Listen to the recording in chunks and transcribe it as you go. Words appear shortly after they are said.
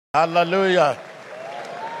Hallelujah.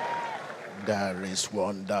 There is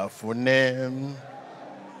wonderful name,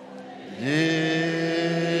 Jesus.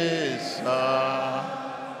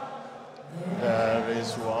 There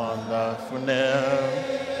is wonderful name,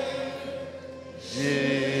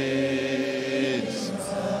 Jesus.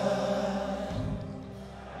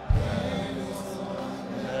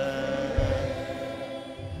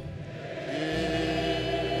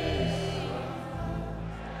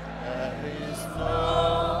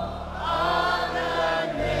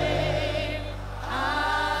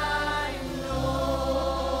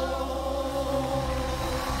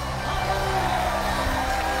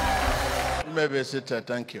 Maybe sit.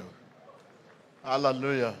 Thank you.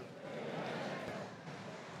 Hallelujah.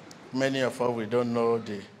 Many of us, we don't know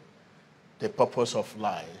the purpose of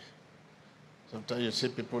life. Sometimes you see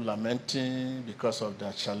people lamenting because of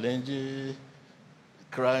their challenges,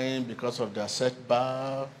 crying because of their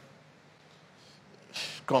setback,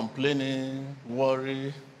 complaining,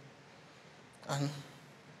 worry. And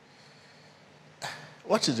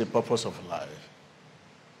what is the purpose of life?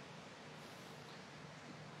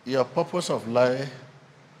 Your purpose of life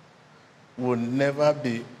will never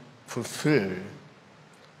be fulfilled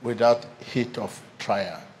without heat of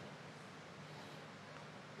trial.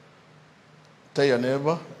 Tell your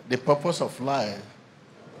neighbor, the purpose of life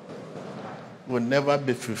will never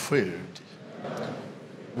be fulfilled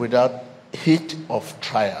without heat of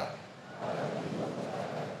trial.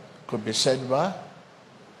 Could be setback,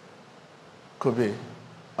 could be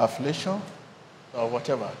affliction, or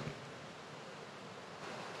whatever.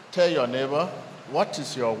 Tell your neighbor, what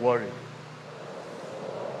is your worry?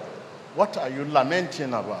 What are you lamenting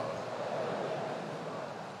about?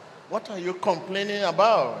 What are you complaining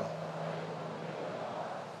about?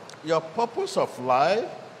 Your purpose of life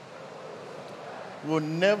will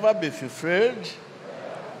never be fulfilled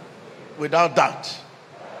without that.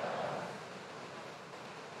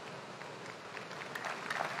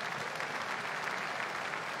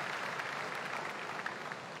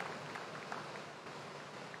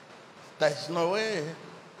 There's no way.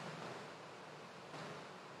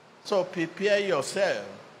 So prepare yourself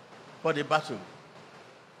for the battle.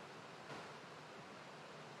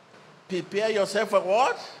 Prepare yourself for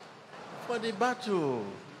what? For the battle.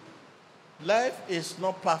 Life is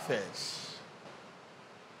not perfect.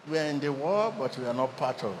 We are in the war, but we are not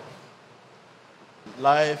part of it.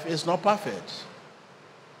 Life is not perfect.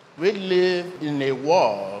 We live in a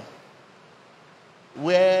war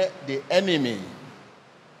where the enemy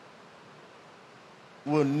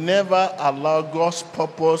will never allow God's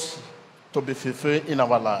purpose to be fulfilled in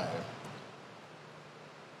our life.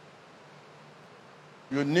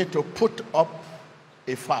 You need to put up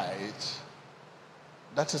a fight.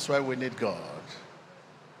 That is why we need God.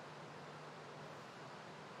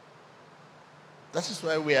 That is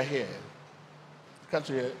why we are here. Can't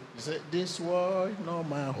you hear? You say, this war, no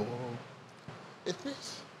my home. It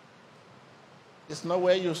means it's not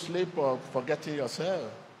where you sleep or forgetting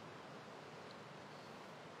yourself.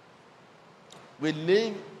 We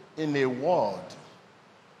live in a world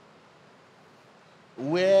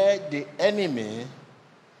where the enemy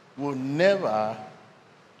will never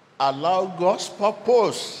allow God's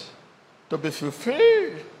purpose to be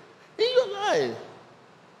fulfilled in your life.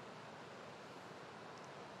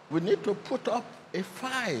 We need to put up a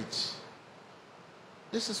fight.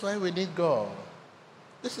 This is why we need God.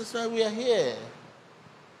 This is why we are here.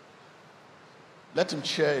 Let him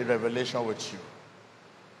share a revelation with you.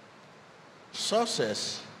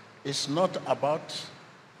 Success is not about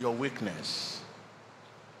your weakness.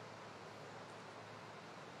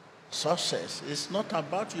 Success is not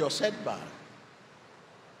about your setback.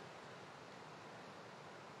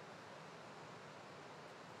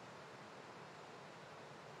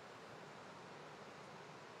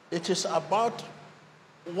 It is about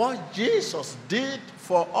what Jesus did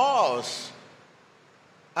for us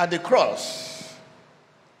at the cross.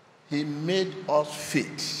 He made us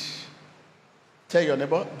fit. Tell your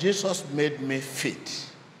neighbor, Jesus made me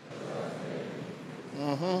fit.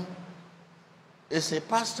 It's a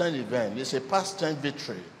past tense event. It's a past tense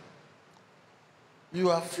victory. You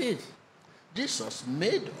are fit. Jesus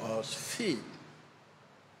made us fit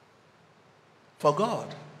for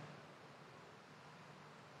God.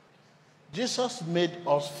 Jesus made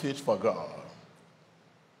us fit for God.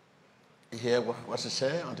 You hear what he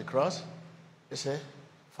said on the cross? He said,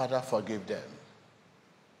 Father, forgive them.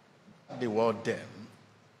 The word them,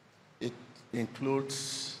 it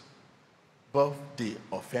includes both the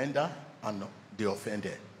offender and the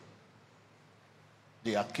offended.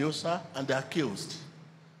 The accuser and the accused.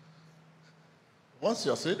 Once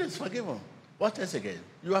your sin is forgiven, what else again?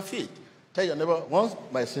 You are fit. Tell your neighbor, once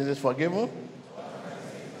my sin is forgiven,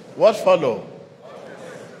 what follow?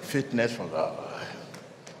 Fitness for God.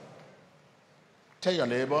 Tell your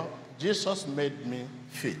neighbor, Jesus made me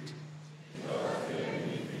fit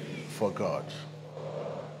for God.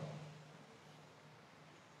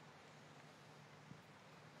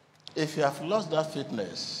 If you have lost that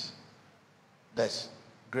fitness, there's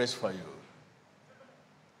grace for you.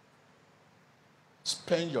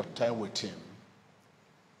 Spend your time with him.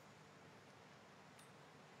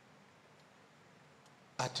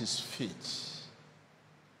 At his feet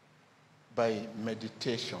by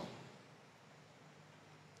meditation.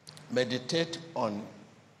 Meditate on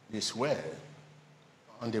his word,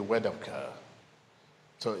 on the word of God.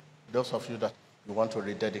 So those of you that you want to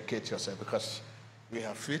rededicate yourself, because we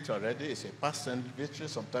have faith already, it's a past tense victory.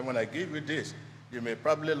 Sometime when I give you this, you may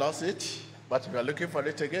probably lose it, but if you are looking for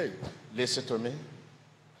it again, listen to me.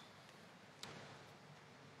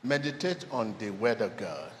 Meditate on the word of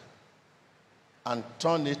God and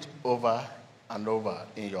turn it over and over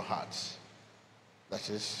in your hearts. That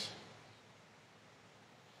is,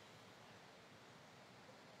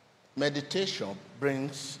 meditation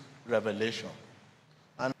brings revelation,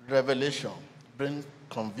 and revelation brings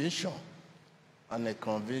conviction, and a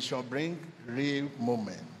conviction brings real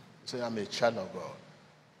moment. Say, I'm a child of God.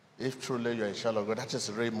 If truly you're a child of God, that is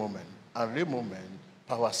a real moment. And real moment,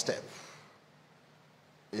 power step.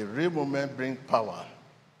 A real moment brings power.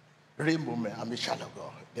 Real moment, I'm a child of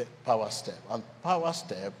God. The power step. And power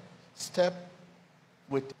step, step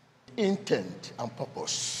with intent and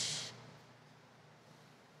purpose.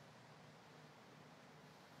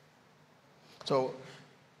 So,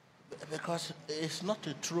 because it's not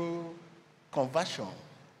a true conversion.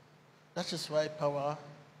 That is why power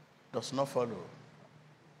does not follow.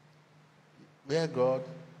 Where God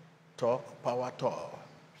talk, power talk.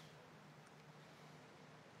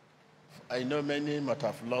 I know many might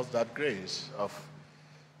have lost that grace of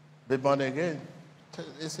being born again.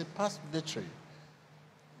 It's a past victory.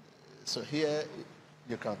 So here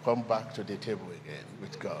you can come back to the table again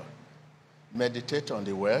with God. Meditate on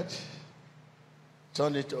the word.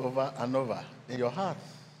 Turn it over and over in your heart.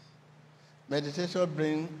 Meditation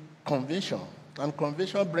brings conviction, and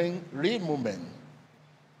conviction brings real movement.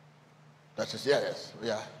 That is, yes, we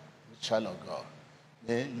are a child of God.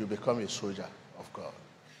 Then you become a soldier of God.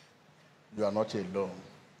 You are not alone.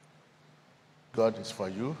 God is for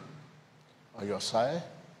you, on your side,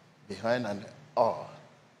 behind, and all.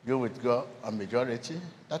 You with God, a majority.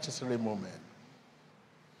 That is real movement.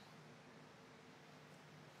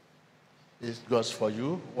 If God's for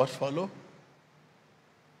you, what follow?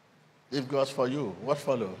 If God's for you, what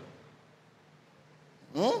follow?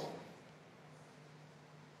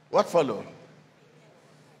 What follow?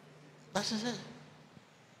 That is it.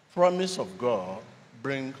 Promise of God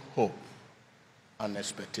bring hope and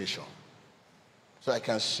expectation. So I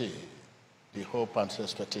can see the hope and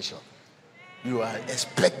expectation. You are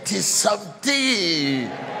expecting something.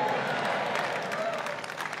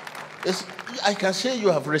 I can say you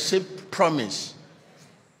have received promise.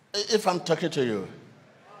 If I'm talking to you,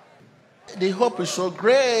 the hope is so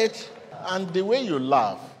great, and the way you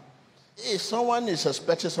laugh. If someone is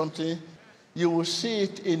expecting something, you will see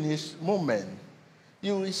it in his movement.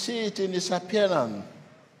 You will see it in his appearance.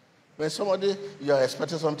 When you are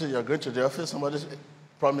expecting something, you're going to the office, somebody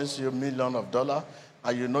promised you $1 million,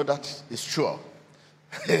 and you know that it's sure.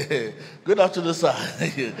 Good afternoon, sir.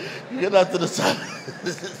 Good afternoon, sir.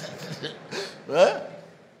 Well,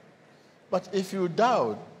 but if you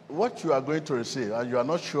doubt what you are going to receive, and you are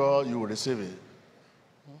not sure you will receive it,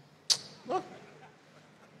 no.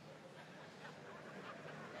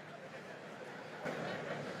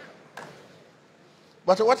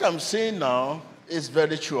 But what I'm saying now is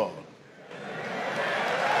very sure.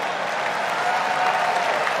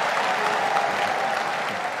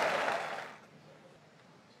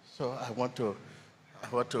 So I want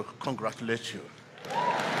to congratulate you.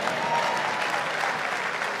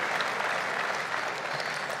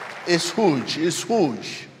 It's huge. It's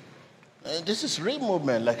huge. This is real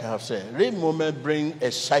movement, like I have said. Real movement brings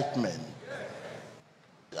excitement.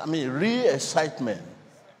 I mean, real excitement.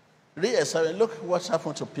 Real excitement. Look what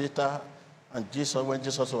happened to Peter and Jesus when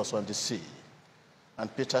Jesus was on the sea.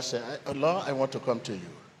 And Peter said, Lord, I want to come to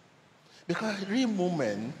you. Because real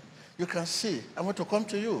movement, you can see, I want to come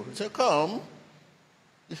to you. He said, come.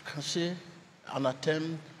 You can see an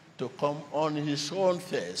attempt to come on his own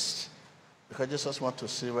face. Because Jesus wants to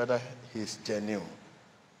see whether he's genuine.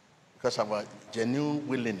 Because our genuine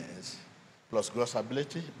willingness plus God's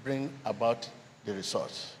ability bring about the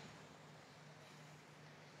results.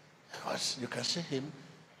 Because you can see him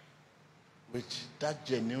with that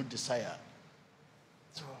genuine desire.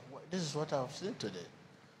 So this is what I've seen today.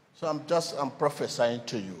 So I'm prophesying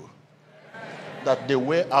to you that the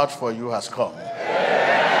way out for you has come.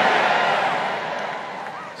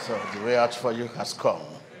 So the way out for you has come.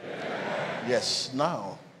 Yes,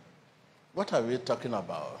 now, what are we talking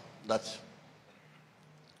about?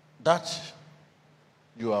 That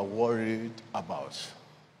you are worried about,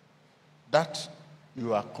 that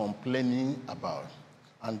you are complaining about,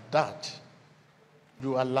 and that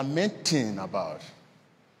you are lamenting about.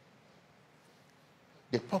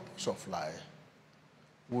 The purpose of life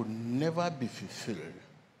will never be fulfilled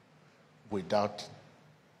without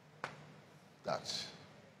that.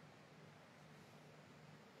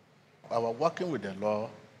 Our working with the Lord,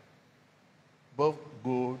 both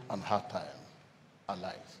good and hard time, are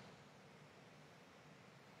life.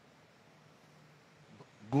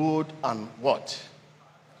 Good and what?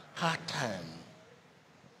 Hard time.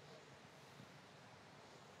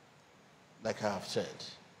 Like I have said,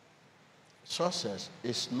 success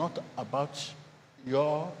is not about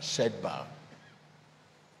your setback.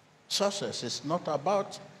 Success is not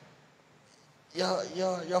about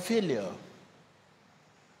your failure.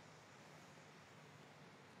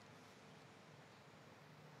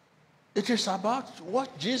 It is about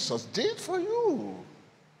what Jesus did for you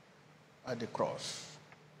at the cross.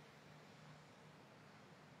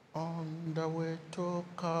 On the way to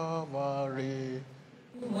Calvary.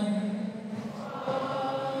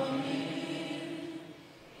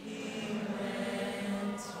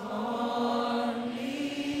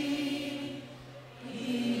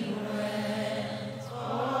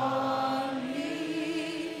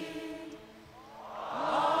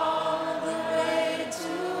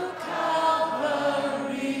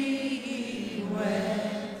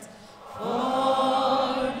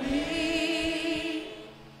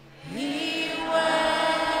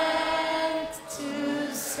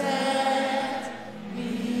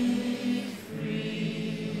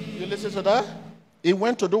 To that? He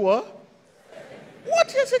went to do what?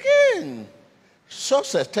 What is again?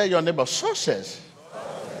 Success. Tell your neighbor, success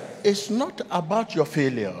is not about your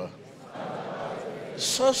failure.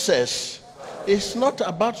 Success is not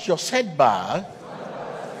about your setback.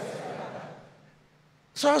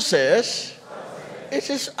 Success, it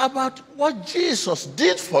is about what Jesus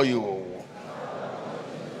did for you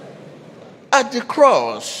at the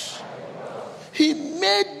cross. He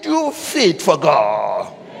made you fit for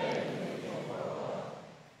God.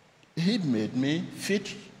 He made me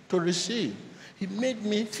fit to receive. He made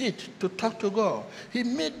me fit to talk to God. He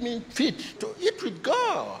made me fit to eat with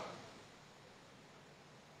God.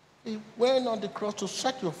 He went on the cross to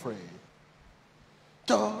set you free.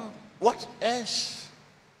 So what else?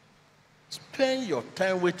 Spend your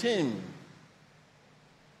time with him.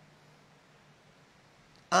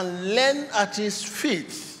 And learn at his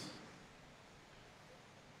feet.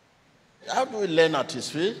 How do we learn at his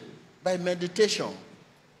feet? By meditation.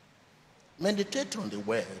 Meditate on the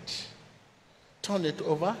word. Turn it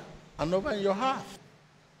over and over in your heart.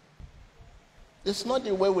 It's not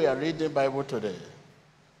the way we are reading the Bible today.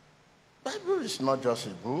 Bible is not just a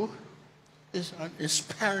book. It's an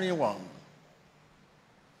inspiring one.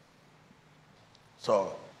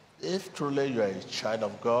 So, if truly you are a child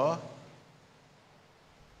of God,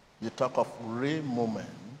 you talk of real moment.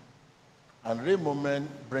 And real moment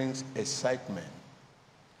brings excitement.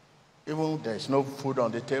 Even if there is no food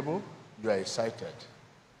on the table, you are excited.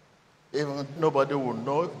 Even nobody will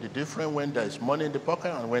know the difference when there is money in the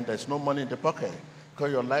pocket and when there is no money in the pocket,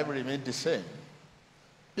 because your life remains the same.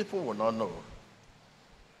 People will not know.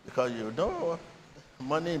 Because you know,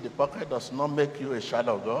 money in the pocket does not make you a child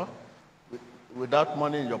of God. Without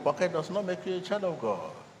money in your pocket does not make you a child of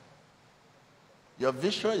God. Your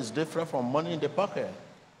vision is different from money in the pocket.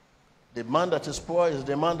 The man that is poor is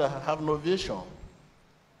the man that has no vision.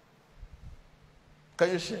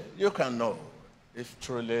 Can you see? You can know if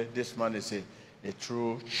truly this man is a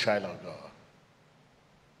true child of God.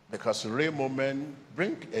 Because real moment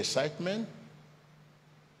bring excitement,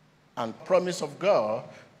 and promise of God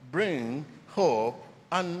bring hope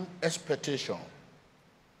and expectation.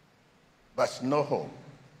 But no hope.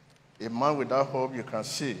 A man without hope, you can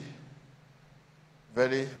see,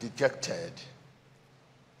 very dejected.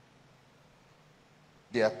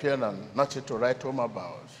 The appearance, nothing to write home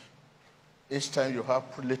about. Each time you have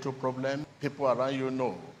little problem, people around you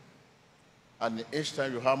know. And each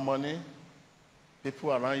time you have money,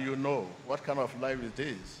 people around you know. What kind of life is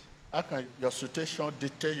this? How can your situation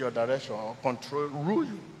dictate your direction or control, rule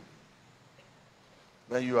you?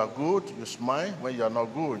 When you are good, you smile. When you are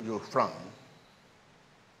not good, you frown.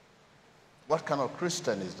 What kind of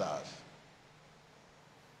Christian is that?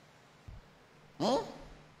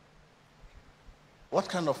 What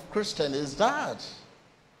kind of Christian is that?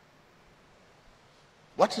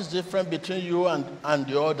 What is different between you and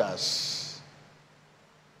the others?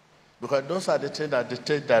 Because those are the things that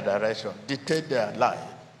dictate their direction, dictate their life,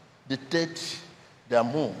 dictate their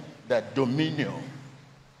mood, their dominion.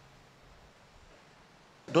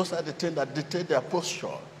 Those are the things that dictate their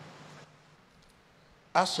posture.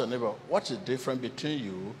 Ask your neighbor, what is different between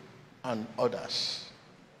you and others?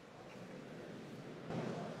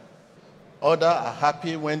 Others are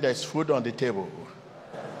happy when there's food on the table.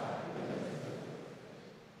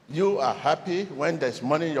 You are happy when there's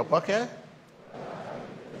money in your pocket.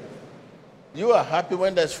 You are happy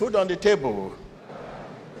when there's food on the table.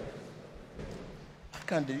 How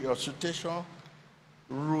can your situation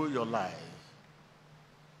rule your life?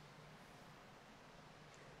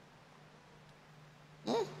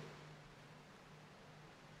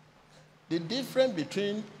 The difference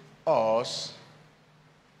between us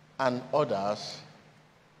and others,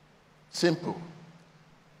 simple.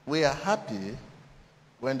 We are happy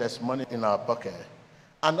when there's money in our pocket.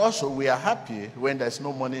 And also we are happy when there's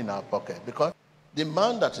no money in our pocket. Because the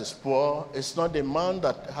man that is poor is not the man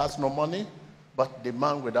that has no money, but the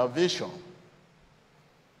man without vision.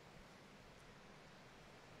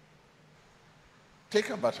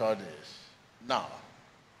 Think about all this. Now,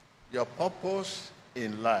 your purpose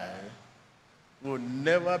in life will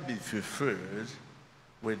never be fulfilled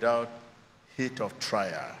without heat of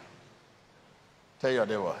trial. Tell your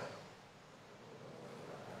neighbor.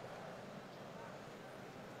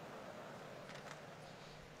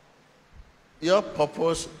 Your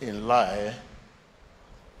purpose in life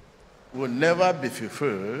will never be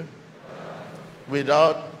fulfilled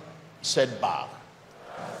without setback,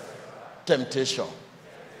 temptation,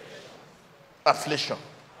 affliction.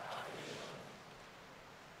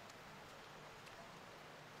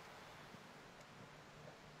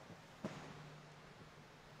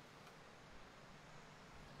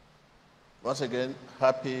 Once again,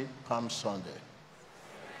 happy Palm Sunday.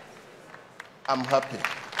 I'm happy.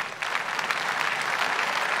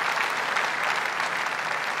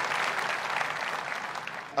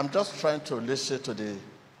 I'm just trying to listen to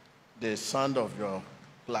the sound of your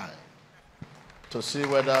line to see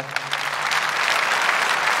whether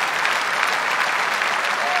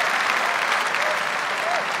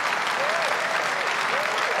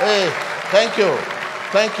hey, thank you.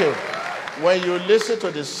 Thank you. When you listen to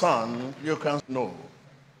the sound, you can know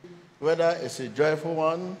whether it's a joyful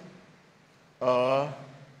one or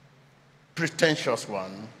pretentious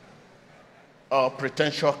one or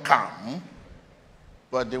pretentious calm.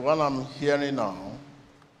 But the one I'm hearing now,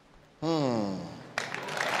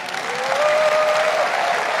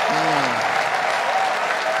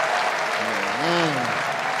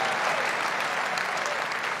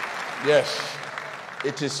 yes,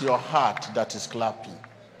 it is your heart that is clapping.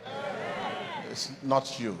 It's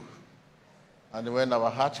not you. And when our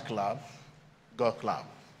heart claps, God claps.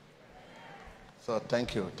 So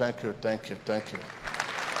thank you, thank you, thank you, thank you.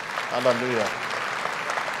 Hallelujah.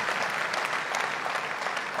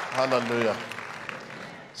 Hallelujah.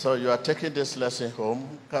 So you are taking this lesson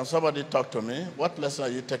home. Can somebody talk to me? What lesson are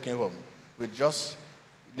you taking home? With just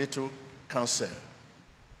little counsel.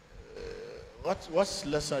 What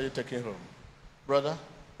lesson are you taking home? Brother,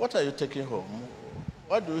 what are you taking home?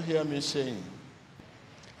 What do you hear me saying?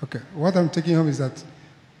 Okay, what I'm taking home is that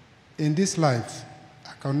in this life,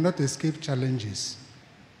 I cannot escape challenges.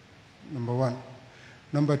 Number one.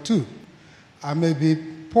 Number two, I may be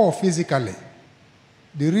poor physically.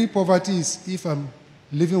 The real poverty is if I'm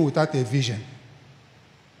living without a vision.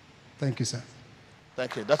 Thank you, sir.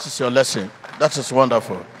 Thank you. That is your lesson. That is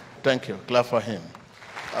wonderful. Thank you. Clap for him.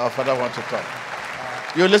 Our father wants to talk.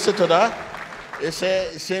 You listen to that? It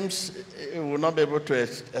seems he will not be able to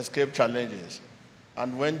escape challenges.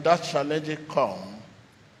 And when that challenge comes,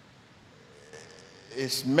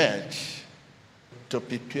 it's meant to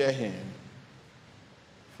prepare him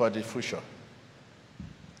for the future.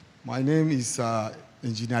 My name is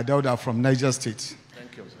Engineer Dauda from Niger State.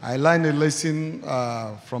 Thank you, sir. I learned a lesson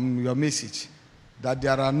from your message that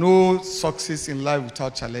there are no success in life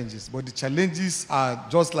without challenges, but the challenges are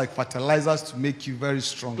just like fertilizers to make you very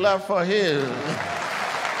strong. Clap for him.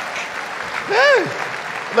 Hey,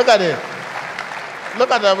 look at it. Look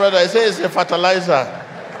at that, brother. He says it's a fertilizer.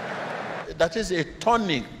 That is a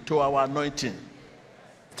tonic to our anointing.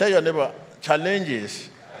 Tell your neighbor, challenges.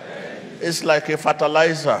 It's like a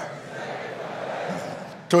fertilizer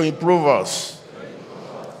to improve us.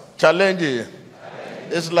 Challenging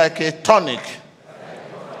is like a tonic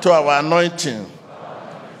to our anointing.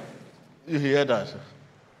 You hear that?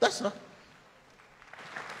 That's all.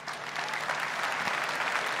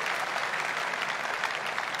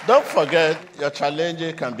 Don't forget, your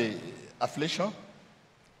challenge can be affliction,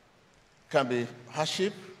 can be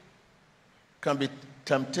hardship, can be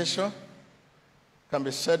temptation, can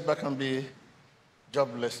be setback, can be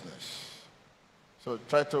joblessness. So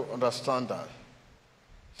try to understand that.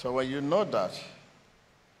 So when you know that,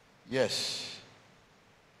 yes,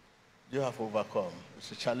 you have overcome.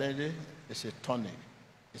 It's a challenge, it's a tonic,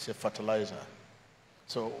 it's a fertilizer.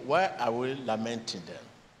 So why are we lamenting them?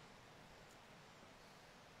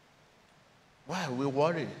 Why are we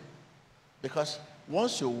worried? Because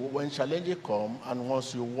when challenges come and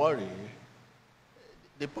once you worry,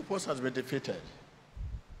 the purpose has been defeated.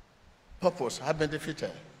 Purpose has been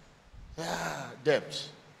defeated. Debt.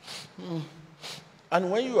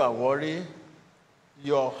 And when you are worried,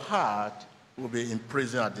 your heart will be in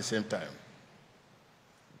prison at the same time.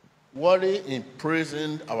 Worry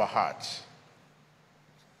imprisons our hearts.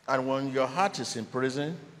 And when your heart is in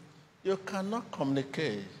prison, you cannot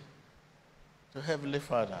communicate to Heavenly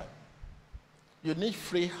Father. You need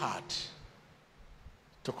free heart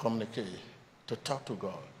to communicate, to talk to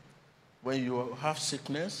God. When you have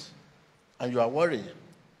sickness and you are worried,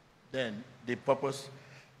 then the purpose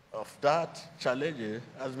of that challenge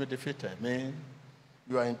has been defeated. I mean,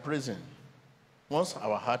 you are in prison. Once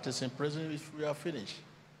our heart is in prison, we are finished.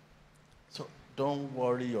 So don't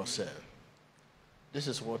worry yourself. This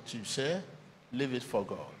is what you say, leave it for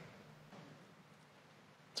God.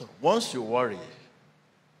 So once you worry,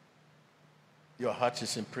 your heart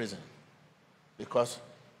is in prison. Because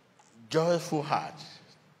joyful heart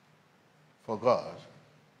for God.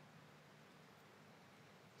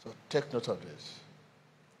 So take note of this.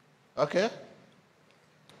 Okay?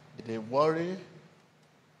 The worry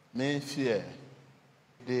means fear.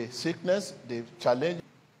 The sickness, the challenge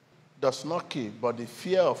does not kill, but the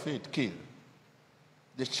fear of it kills.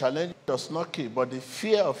 The challenge does not kill, but the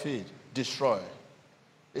fear of it destroys.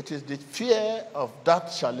 It is the fear of that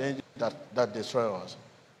challenge that destroys us,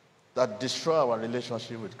 that destroys our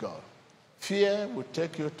relationship with God. Fear will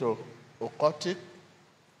take you to occultic,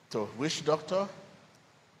 to witch doctor.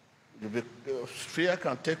 Fear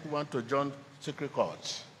can take one to join secret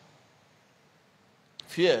courts.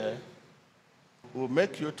 Fear will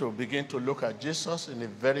make you to begin to look at Jesus in a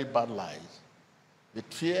very bad light. With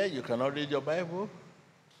fear, you cannot read your Bible.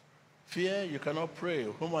 Fear, you cannot pray.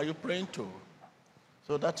 Whom are you praying to?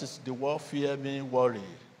 So that is the word fear, meaning worry.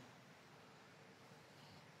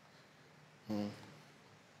 The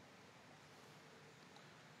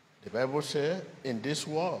Bible says, in this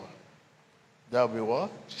world, there will be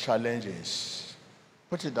what? Challenges.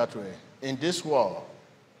 Put it that way. In this world,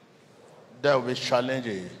 there will be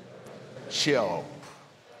challenges. Cheer up.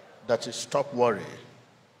 That is, stop worry.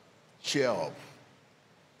 Cheer up.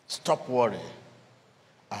 Stop worry.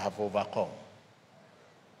 I have overcome.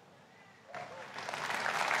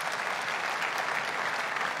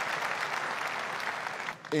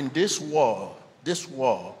 In this world, this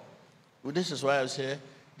is why I say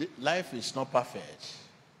life is not perfect.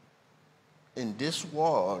 In this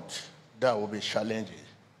world, there will be challenges.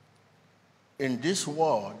 In this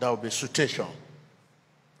world, there will be situation.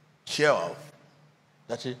 Cheer up.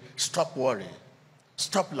 That is, stop worrying.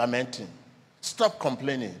 Stop lamenting. Stop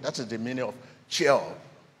complaining. That is the meaning of cheer up.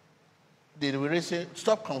 Did we really say,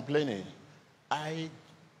 stop complaining? I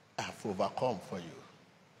have overcome for you.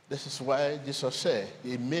 This is why Jesus said,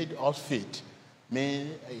 he made us fit,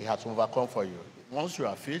 meaning he has overcome for you. Once you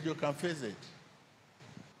are fit, you can face it.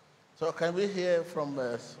 So can we hear from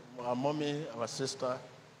our mommy, our sister?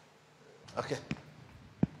 Okay.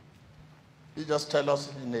 You just tell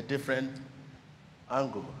us in a different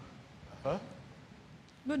angle.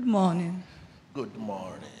 Good morning. Good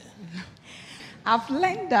morning. I've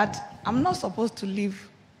learned that I'm not supposed to live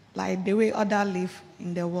like the way others live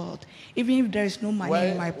in the world, even if there is no money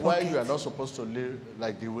in my pocket. Why you are not supposed to live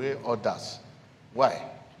like the way others? Why?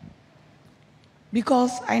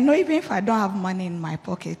 Because I know even if I don't have money in my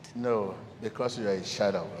pocket. No, because you are a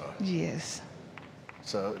child of God. Yes.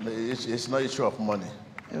 So it's not an issue of money.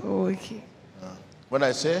 Okay. When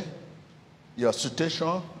I say your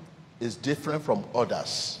situation is different from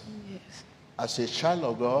others, Yes. as a child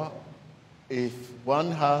of God, if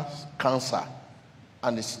one has cancer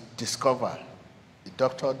and it's discovered, the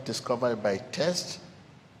doctor discovered by test,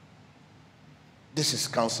 this is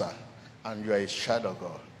cancer, and you are a child of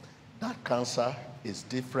God, that cancer is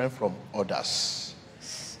different from others.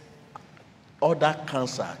 Other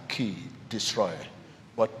cancer kill, destroy,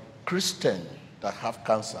 but Christians that have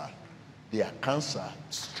cancer, their cancer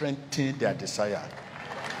strengthens their desire.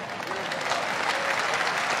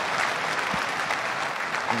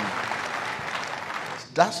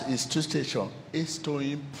 That's his situation, is to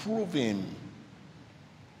improve him.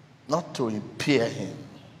 not to impair him.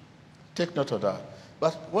 Take note of that.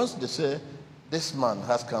 But once they say, this man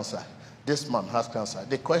has cancer, this man has cancer,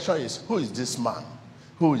 the question is, who is this man?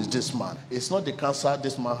 Who is this man? It's not the cancer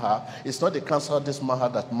this man has. It's not the cancer this man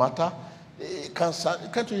has that matter. Cancer,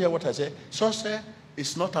 can't you hear what I say? Success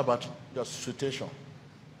is not about your situation.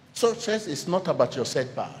 Success is not about your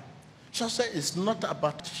setback. Success is not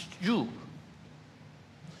about you.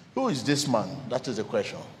 Who is this man? That is the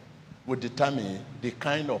question. Will determine the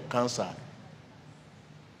kind of cancer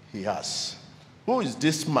he has. Who is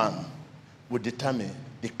this man? Will determine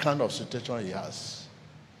the kind of situation he has.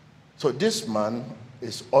 So this man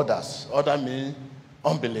is others. Others mean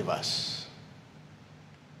unbelievers.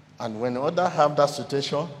 And when others have that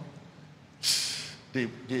situation, the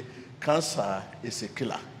cancer is a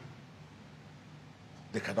killer.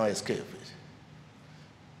 They cannot escape it.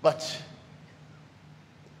 But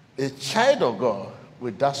a child of God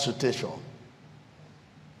with that situation,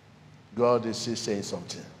 God is still saying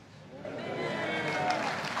something.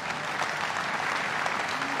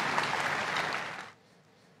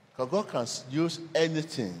 Because God can use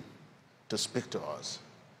anything to speak to us.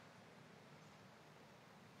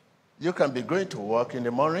 You can be going to work in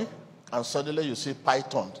the morning and suddenly you see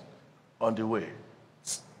python on the way,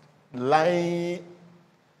 lying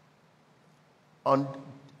on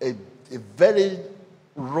a very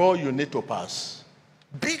road you need to pass.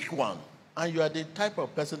 Big one. And you are the type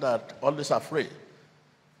of person that always afraid.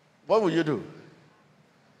 What will you do?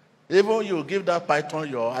 Even you give that python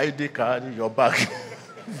your ID card, your bag.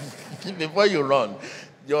 Before you run,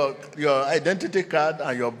 your identity card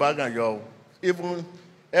and your bag and your even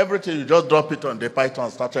everything, you just drop it on the python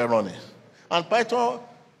and started running. And python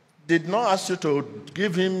did not ask you to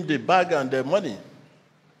give him the bag and the money.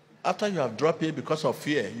 After you have dropped it because of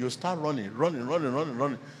fear, you start running.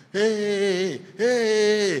 Hey.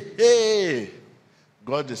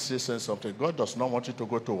 God is still saying something. God does not want you to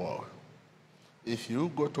go to war. If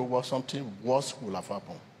you go to war, something worse will have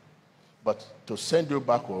happened. But to send you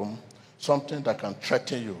back home, something that can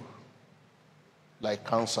threaten you, like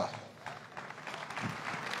cancer.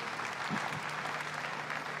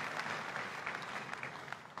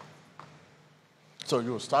 So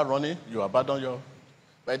you start running, you abandon your...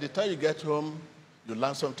 By the time you get home, you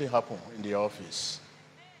learn something happened in the office.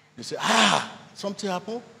 You say, something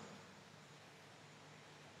happened?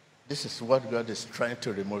 This is what God is trying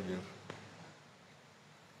to remove you.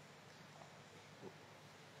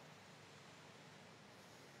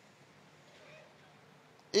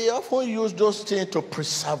 He often uses those things to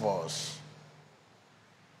preserve us,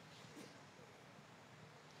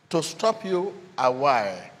 to stop you a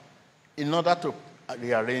while in order to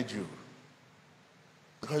rearrange you.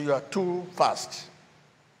 Because you are too fast.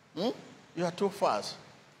 You are too fast.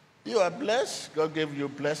 You are blessed. God gave you a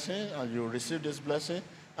blessing and you receive this blessing.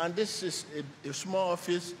 And this is a small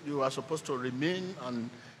office. You are supposed to remain and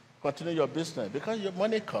continue your business. Because your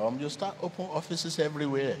money comes, you start opening offices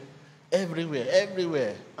everywhere.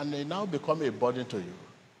 Everywhere. And they now become a burden to you.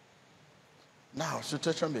 Now,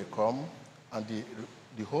 situation may come and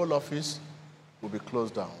the whole office will be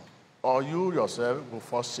closed down. Or you yourself will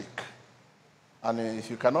fall sick. And if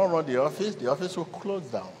you cannot run the office will close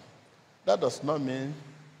down. That does not mean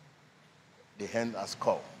the end has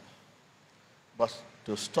come. But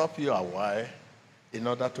to stop you a while in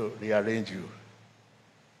order to rearrange you.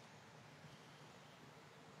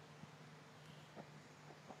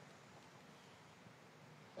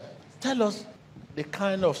 Tell us the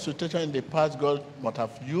kind of situation in the past God might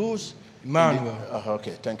have used. Emmanuel.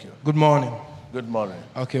 Okay, thank you. Good morning. Good morning.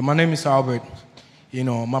 Okay, my name is Albert. You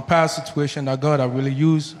know, my past situation that God have really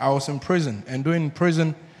used, I was in prison. And during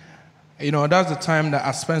prison, you know, that's the time that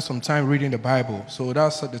I spent some time reading the Bible. So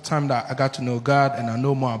that's the time that I got to know God and I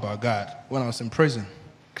know more about God when I was in prison.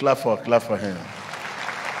 Clap for him.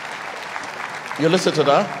 You listen to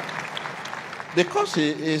that? Because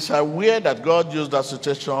he is aware that God used that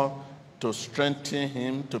situation to strengthen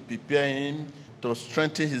him, to prepare him, to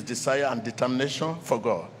strengthen his desire and determination for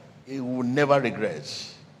God. He will never regret.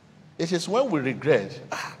 It is when we regret,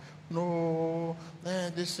 I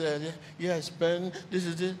spent, this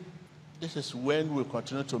is it. This is when we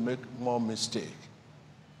continue to make more mistakes.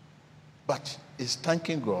 But it's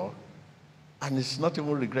thanking God, and it's not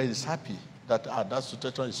even regret, it's happy that that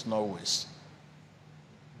situation is not waste.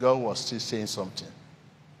 God was still saying something.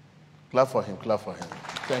 Clap for him.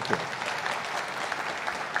 Thank you.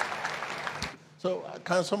 So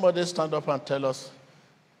can somebody stand up and tell us,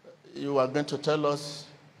 you are going to tell us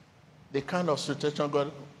the kind of situation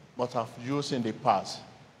God must have used in the past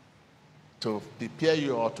to prepare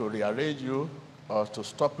you or to rearrange you or to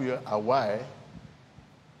stop you a while.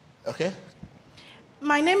 Okay?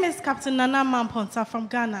 My name is Captain Nana Mamponsa from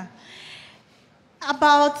Ghana.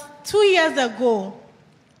 About 2 years ago,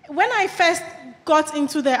 when I first got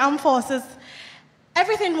into the armed forces,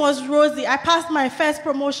 everything was rosy. I passed my first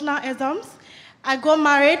promotional exams. I got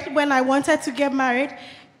married when I wanted to get married.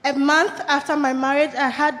 A month after my marriage, I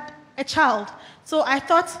had a child. So I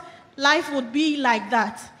thought life would be like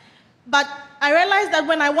that. But I realized that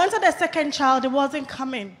when I wanted a second child, it wasn't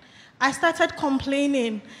coming. I started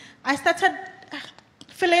complaining. I started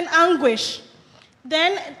feeling anguish.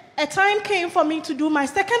 Then a time came for me to do my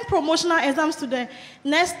second promotional exams to the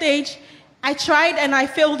next stage. I tried and I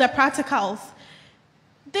failed the practicals.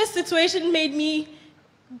 This situation made me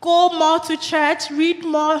go more to church, read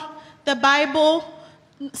more the Bible,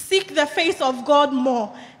 seek the face of God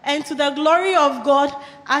more. And to the glory of God,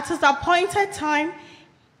 at his appointed time,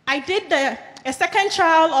 I did a second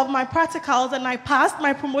trial of my practicals and I passed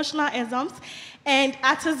my promotional exams. And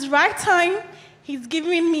at his right time, he's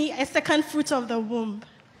giving me a second fruit of the womb.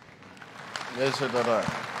 Yes, Dada.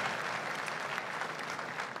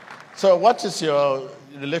 So what is your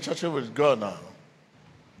relationship with God now?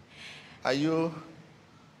 Are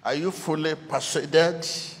you fully persuaded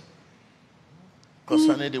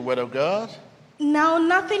concerning the word of God? Now,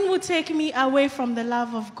 nothing will take me away from the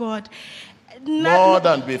love of God. More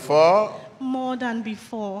than before? More than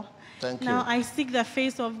before. Thank you. Now, I seek the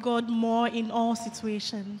face of God more in all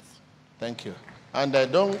situations. Thank you. And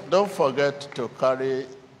don't forget to carry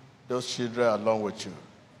those children along with you.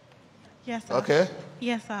 Yes, sir. Okay?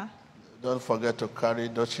 Yes, sir. Don't forget to carry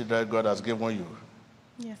those children God has given you.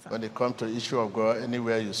 Yes, sir. When it comes to the issue of God,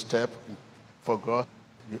 anywhere you step for God,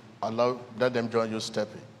 let them join you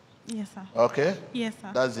stepping. Yes, sir. Okay? Yes,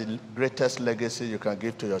 sir. That's the greatest legacy you can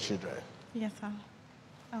give to your children. Yes, sir.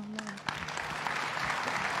 Amen.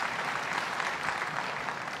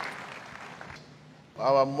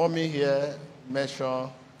 Our mommy here mentioned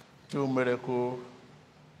 2 miracles.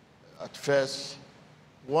 At first,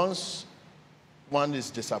 once one is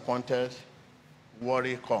disappointed,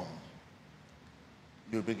 worry comes.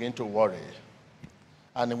 You begin to worry.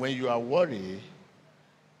 And when you are worried,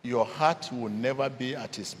 your heart will never be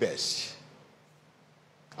at its best.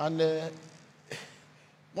 And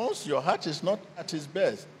once your heart is not at its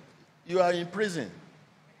best, you are in prison.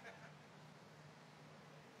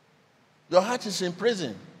 Your heart is in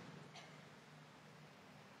prison.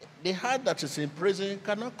 The heart that is in prison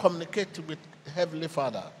cannot communicate with Heavenly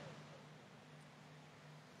Father.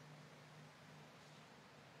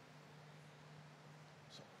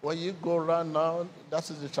 So when you go around now, that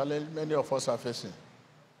is the challenge many of us are facing.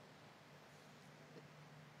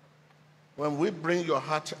 When we bring your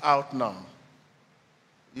heart out now,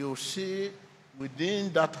 you see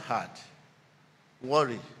within that heart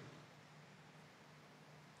worry,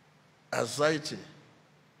 anxiety,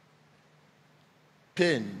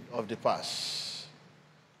 pain of the past,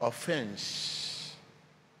 offense.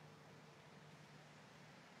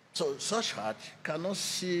 So such heart cannot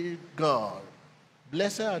see God.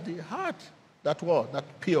 Blessed are the heart that what? That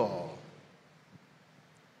pure.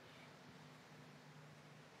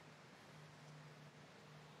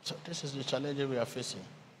 So this is the challenge we are facing.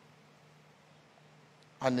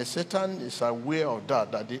 And the Satan is aware of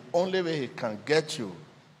that the only way he can get you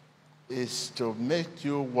is to make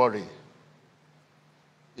you worry,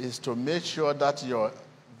 is to make sure that your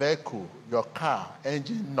vehicle, your car,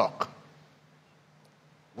 engine knock.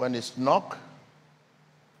 When it's knock,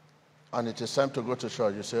 and it is time to go to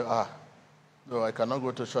church, you say, no, I cannot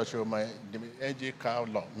go to church with the engine car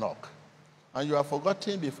knock. And you have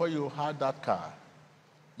forgotten before you had that car,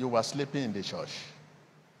 you were sleeping in the church.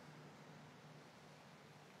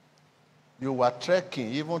 You were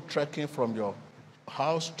trekking, even trekking from your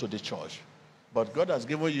house to the church. But God has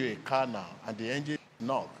given you a car now, and the engine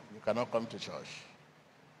knock. You cannot come to church.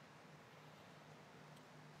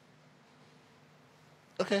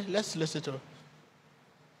 Okay, let's listen to.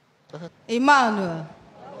 Emmanuel.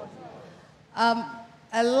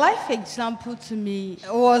 A life example to me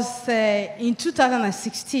was in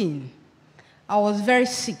 2016. I was very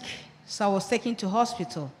sick, so I was taken to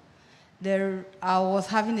hospital. There, I was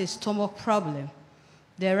having a stomach problem.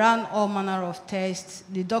 They ran all manner of tests.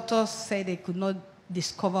 The doctors said they could not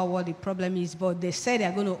discover what the problem is, but they said they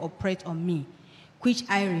are going to operate on me, which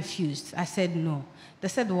I refused. I said no. They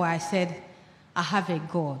said why? I said, I have a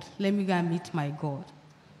God. Let me go and meet my God.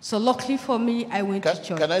 So luckily for me, I went to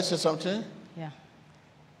church. Can I say something? Yeah.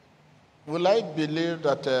 Will I believe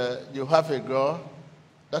that you have a God?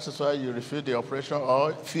 That is why you refuse the operation,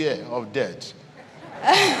 or fear of death?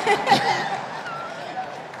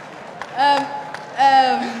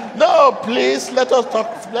 No, please, let us talk.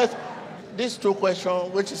 these two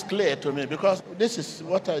questions, which is clear to me, because this is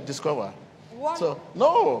what I discovered. One, So,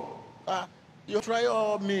 no. You try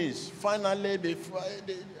all means. Finally, the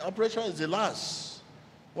operation is the last.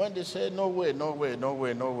 When they say, no way, no way, no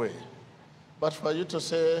way, no way. But for you to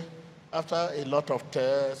say, after a lot of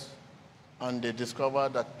tests, and they discover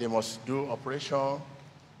that they must do operation,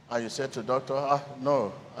 and you say to the doctor,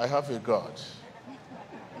 no, I have a God.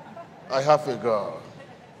 I have a God.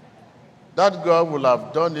 That God will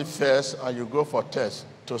have done it first, and you go for tests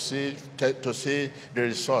to see the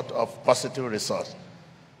result of positive result.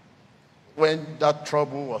 When that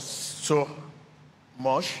trouble was so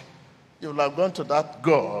much, you will have gone to that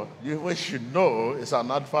God, which you know is an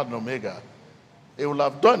Alpha and Omega. He will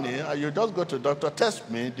have done it, and you just go to the doctor, test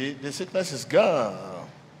me, the sickness is gone.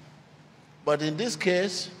 But in this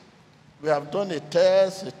case, we have done a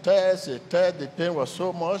test, the pain was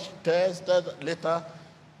so much, later,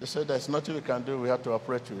 they said there's nothing we can do, we have to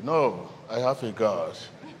operate you. No, I have a God.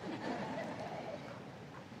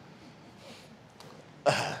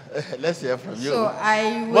 Let's hear from you. So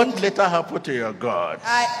what later happened to your God?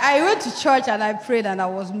 I went to church and I prayed and I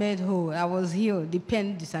was made whole. I was healed. The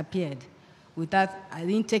pain disappeared. With that, I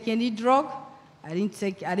didn't take any drug. I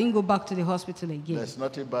didn't go back to the hospital again. There's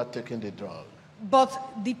nothing about taking the drug. But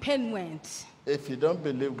the pain went. If you don't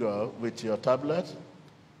believe God with your tablet,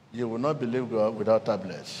 you will not believe God without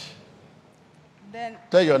tablets. Then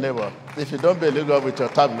tell your neighbor, if you don't believe God with your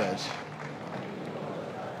tablets,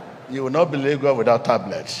 you will not believe God without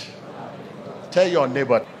tablets. Tell your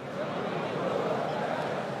neighbor.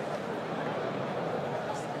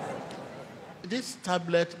 This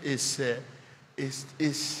tablet is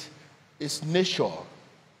nature.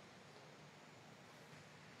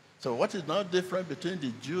 So what is now different between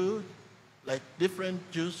the Jew, like different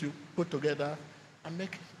Jews you put together and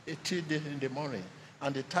make a tea in the morning,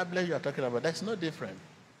 and the tablet you are talking about, that's no different.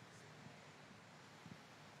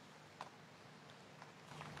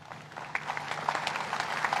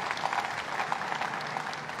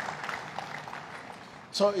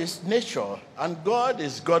 So it's nature, and God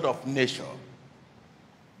is God of nature.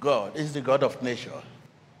 God is the God of nature.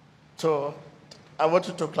 So I want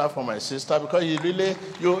you to clap for my sister, because you really,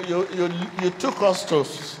 you took us to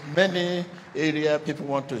many areas people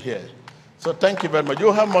want to hear. So thank you very much.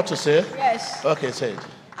 You have more to say? Yes. Okay, say it.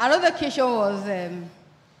 Another occasion was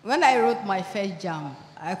when I wrote my first JAM,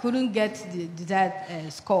 I couldn't get the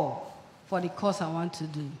desired score for the course I want to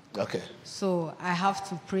do. Okay. So I have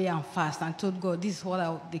to pray and fast and told God, this is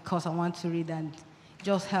what the course I want to read, and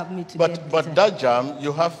just help me to get it. But that JAM,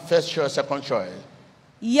 you have first choice, second choice.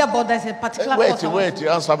 Yeah, but there's a particular Wait, you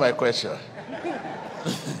answer my question.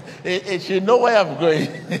 If you know where I'm going,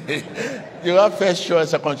 you have first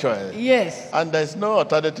choice, second choice. Yes. And there's no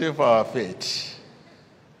alternative for our faith.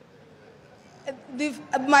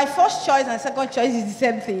 My first choice and second choice is the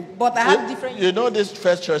same thing, but I have different... You know this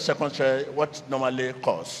first choice, second choice, what normally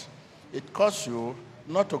costs? It costs you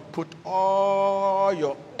not to put all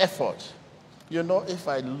your effort. You know, if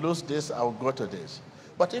I lose this, I'll go to this.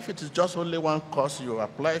 But if it is just only one course you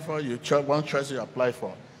apply for, one choice you apply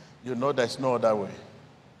for, you know there's no other way.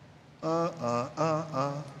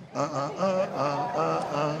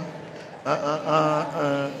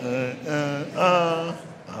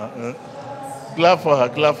 Clap for her,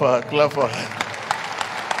 clap for her, clap for her.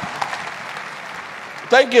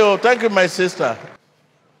 Thank you, my sister.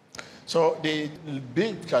 So the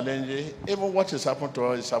big challenge, even what is happening to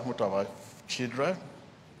us is happening to our children.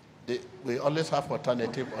 We always have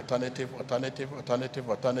alternative.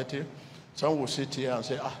 Some will sit here and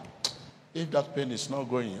say, if that pain is not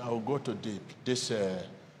going, I will go to this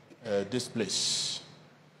place.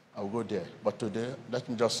 I will go there. But today, let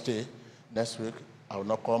me just stay. Next week, I will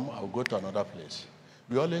not come. I will go to another place.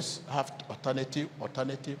 We always have alternative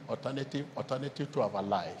to our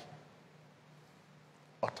life.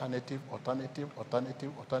 Alternative.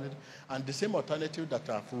 And the same alternative that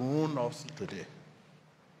have ruined us today.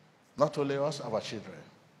 Not only us, our children.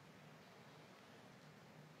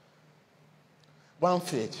 One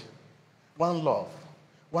faith, one love,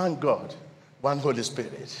 one God, one Holy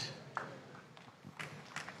Spirit.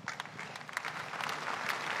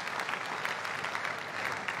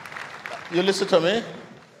 You listen to me?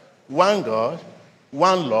 One God,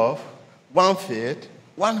 one love, one faith,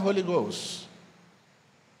 one Holy Ghost.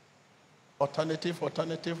 Alternative.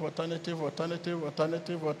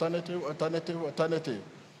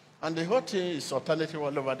 And the whole thing is alternative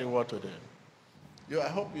all over the world today. I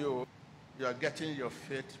hope you are getting your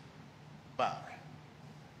faith back.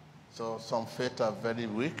 So some faith are very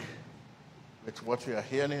weak with what we are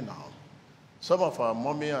hearing now. Some of our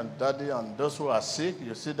mommy and daddy and those who are sick,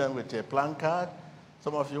 you see them with a placard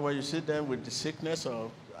Some of you, when you see them with the sickness or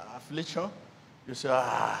affliction, you say,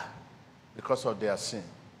 because of their sin.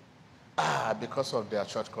 Because of their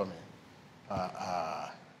shortcoming.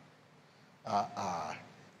 A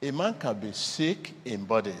man can be sick in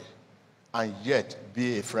body and yet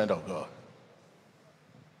be a friend of God.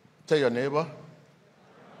 Tell your neighbor.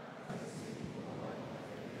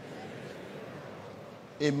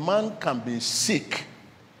 A man can be sick.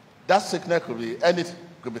 That sickness could be anything.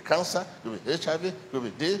 Could be cancer, could be HIV, could be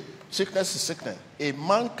this. Sickness is sickness. A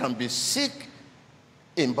man can be sick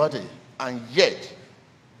in body and yet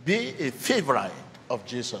be a favorite of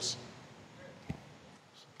Jesus.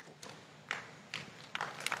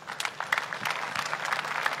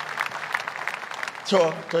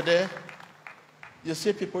 So today, you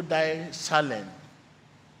see people die silent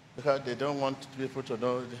because they don't want people to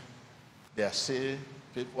know they are sick.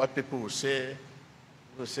 What people will say,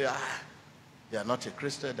 they are not a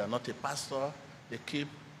Christian, they are not a pastor.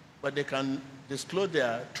 But they can disclose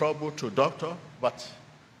their trouble to doctor, but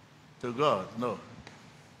to God, no.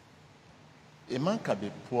 A man can be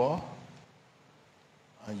poor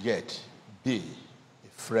and yet be a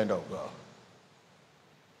friend of God.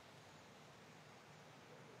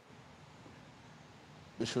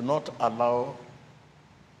 We should not allow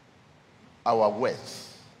our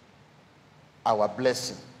wealth, our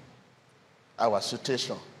blessing, our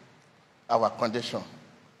situation, our condition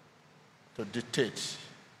to dictate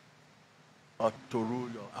or to rule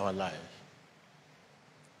our life.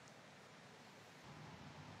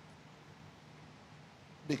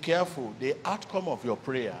 Be careful. The outcome of your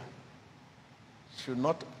prayer should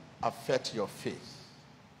not affect your faith.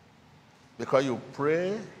 Because you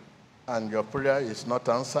pray and your prayer is not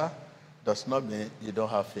answered, does not mean you don't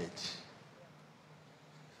have faith.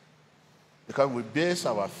 Because we base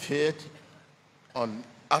our faith on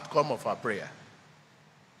outcome of our prayer.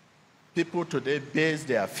 People today base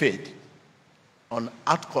their faith on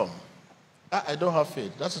outcome. I don't have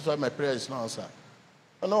faith. That is why my prayer is not answered.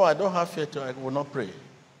 No, I don't have faith, I will not pray.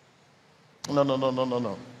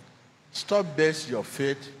 No. Stop basing your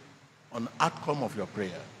faith on outcome of your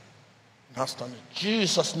prayer. That's in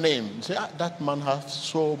Jesus' name. You say, that man has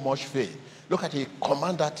so much faith. Look at it,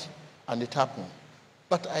 command that, and it happened.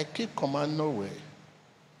 But I keep command, no way.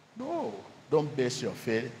 No, don't base your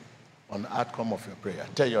faith on the outcome of your prayer.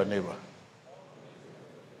 Tell your neighbor.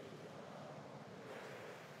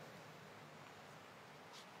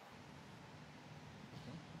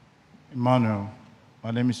 Emmanuel,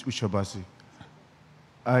 my name is Ushobasi.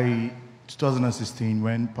 2016,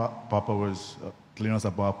 when Papa was telling us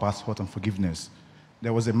about passport and forgiveness,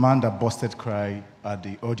 there was a man that busted cry at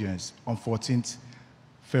the audience on 14th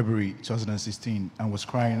February 2016 and was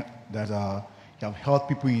crying that he have helped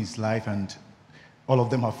people in his life and all of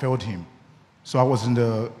them have failed him. So I was in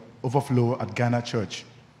the overflow at Ghana Church.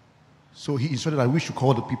 So he instructed that we should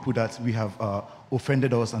call the people that we have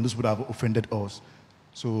offended us and those would have offended us.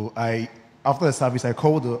 So after the service, I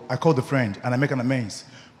called the friend and I make an amends.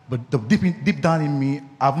 But deep down in me,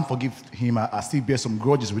 I haven't forgiven him. I still bear some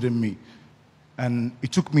grudges within me. And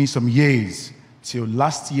it took me some years till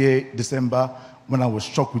last year, December, when I was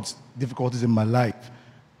struck with difficulties in my life.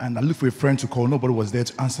 And I looked for a friend to call. Nobody was there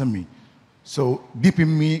to answer me. So deep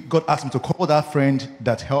in me, God asked me to call that friend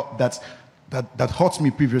that hurt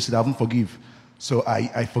me previously that I haven't forgive. So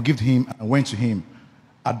I forgave him and I went to him.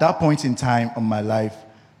 At that point in time in my life,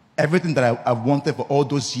 everything that I've wanted for all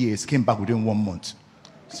those years came back within 1 month.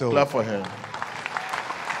 So clap for him.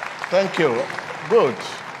 Thank you. Good.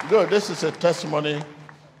 This is a testimony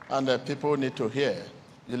and people need to hear.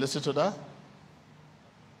 You listen to that?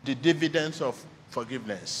 The dividends of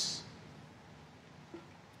forgiveness.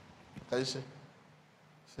 Can you see?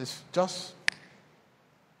 It's just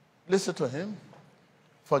listen to him,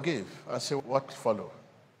 forgive, and see what follows.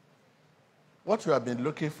 What you have been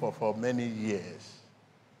looking for many years,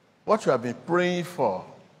 what you have been praying for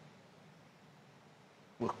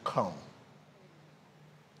will come.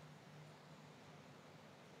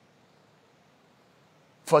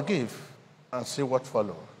 Forgive and see what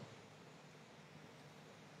follows.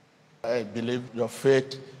 I believe your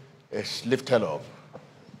faith is lifted up.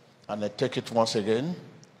 And I take it once again.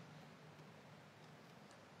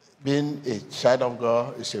 Being a child of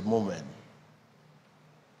God is a moment.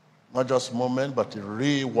 Not just a moment, but a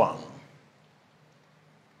real one.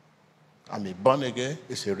 And be born again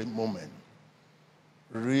is a real moment.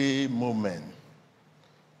 Real moment.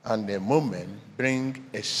 And the moment bring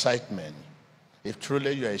excitement. If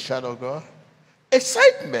truly you are a child of God,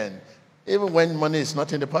 excitement. Even when money is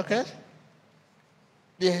not in the pocket,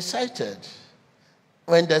 be excited.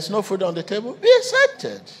 When there's no food on the table, be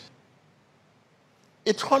excited.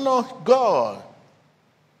 It honors God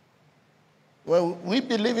When we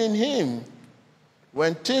believe in him,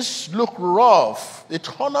 when things look rough, it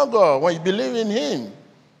honors God. When you believe in him,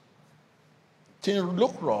 things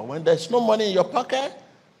look rough. When there's no money in your pocket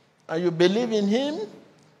and you believe in him,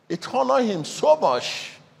 it honors him so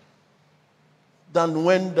much than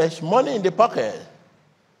when there's money in the pocket.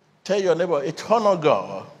 Tell your neighbor, it honors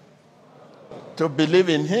God to believe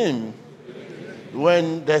in him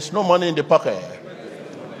when there's no money in the pocket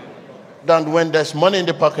than when there's money in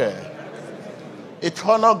the pocket. It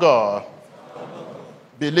honors God.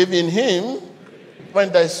 Believe in him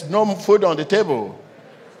when there's no food on the table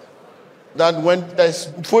than when there's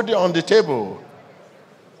food on the table.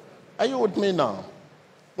 Are you with me now?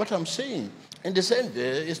 What I'm saying, in the same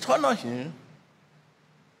way, it's honor him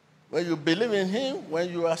when you believe in him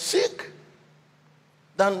when you are sick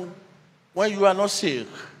than when you are not sick.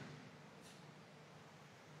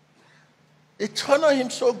 It honors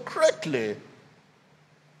him so greatly,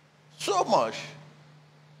 so much.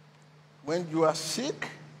 When you are sick,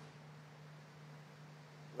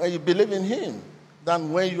 when you believe in him,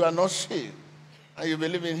 than when you are not sick and you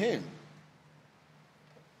believe in him.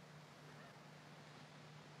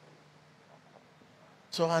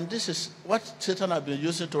 So, and this is what Satan has been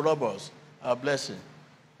using to rob us, our blessing.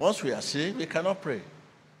 Once we are sick, we cannot pray.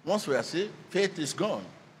 Once we are sick, faith is gone.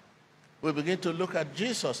 We begin to look at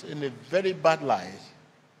Jesus in a very bad light.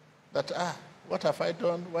 That, what have I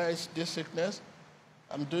done? Why is this sickness?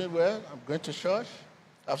 I'm doing well. I'm going to church.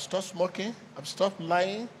 I've stopped smoking. I've stopped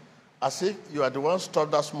lying. As if you are the one who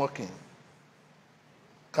stopped that smoking.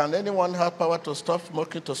 Can anyone have power to stop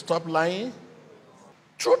smoking, to stop lying?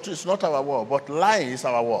 Truth is not our war, but lying is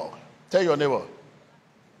our war. Tell your neighbor.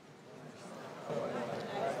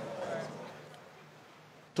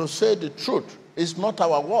 To say the truth is not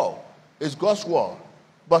our war. It's God's war.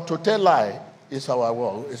 But to tell lie is our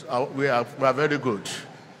war. We are very good.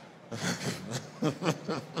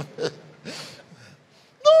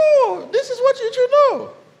 No, this is what you should know.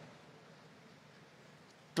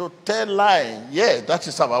 To tell lie, yeah, that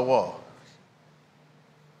is our war.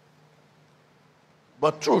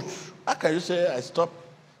 But truth, how can you say I stop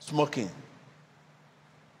smoking?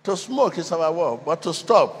 To smoke is our war, but to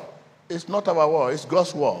stop is not our war, it's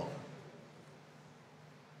God's war.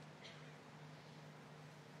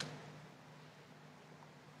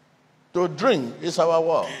 To drink is our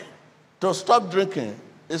war. To stop drinking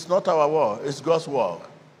is not our war, it's God's war.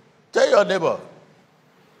 Tell your neighbor.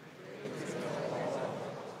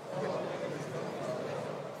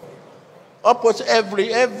 Opposite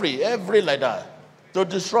every like that. To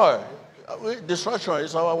destroy. Destruction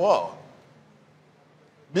is our war.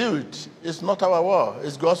 Build is not our war,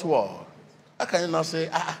 it's God's war. How can you now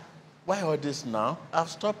say, why all this now? I've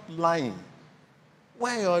stopped lying.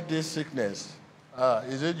 Why all this sickness?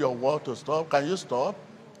 Is it your war to stop? Can you stop?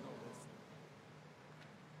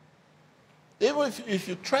 Even if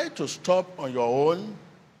you try to stop on your own,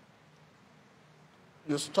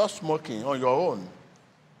 you stop smoking on your own.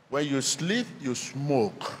 When you sleep, you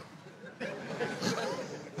smoke.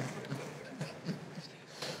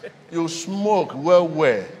 You smoke well.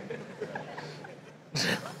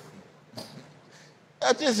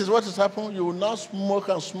 This is what has happened. You will now smoke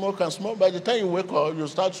and smoke and smoke. By the time you wake up, you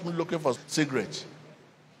start looking for cigarettes.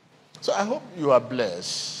 So I hope you are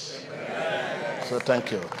blessed. Amen. So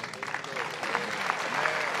thank you.